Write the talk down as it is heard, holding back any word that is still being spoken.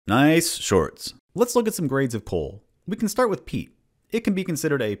Nice shorts. Let's look at some grades of coal. We can start with peat. It can be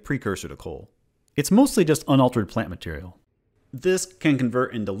considered a precursor to coal. It's mostly just unaltered plant material. This can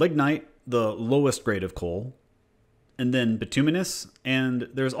convert into lignite, the lowest grade of coal, and then bituminous, and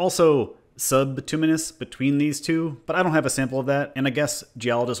there's also subbituminous between these two, but I don't have a sample of that, and I guess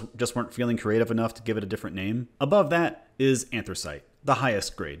geologists just weren't feeling creative enough to give it a different name. Above that is anthracite, the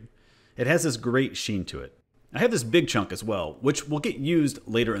highest grade. It has this great sheen to it. I have this big chunk as well, which will get used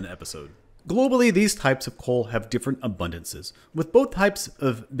later in the episode. Globally, these types of coal have different abundances, with both types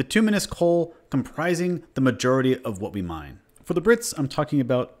of bituminous coal comprising the majority of what we mine. For the Brits, I'm talking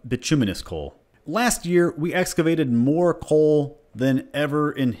about bituminous coal. Last year, we excavated more coal than ever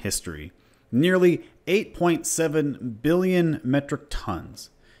in history, nearly 8.7 billion metric tons.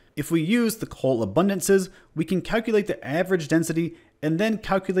 If we use the coal abundances, we can calculate the average density and then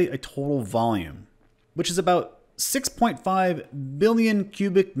calculate a total volume, which is about 6.5 billion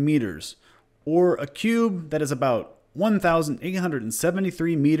cubic meters, or a cube that is about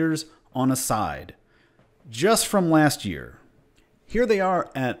 1,873 meters on a side, just from last year. Here they are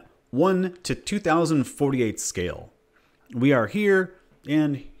at 1 to 2048 scale. We are here,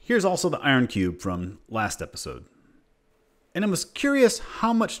 and here's also the iron cube from last episode. And I was curious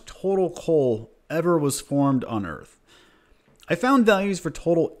how much total coal ever was formed on Earth. I found values for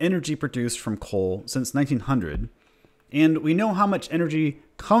total energy produced from coal since 1900, and we know how much energy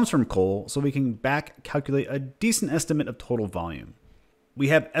comes from coal, so we can back calculate a decent estimate of total volume. We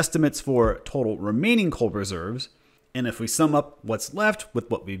have estimates for total remaining coal reserves, and if we sum up what's left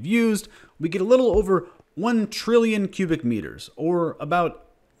with what we've used, we get a little over 1 trillion cubic meters, or about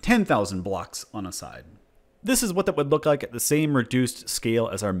 10,000 blocks on a side. This is what that would look like at the same reduced scale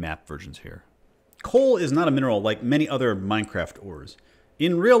as our map versions here. Coal is not a mineral like many other Minecraft ores.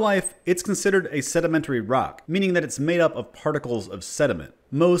 In real life, it's considered a sedimentary rock, meaning that it's made up of particles of sediment.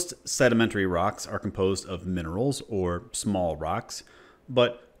 Most sedimentary rocks are composed of minerals or small rocks,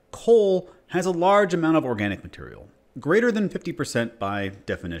 but coal has a large amount of organic material, greater than 50% by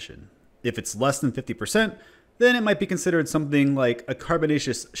definition. If it's less than 50%, then it might be considered something like a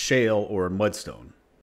carbonaceous shale or mudstone.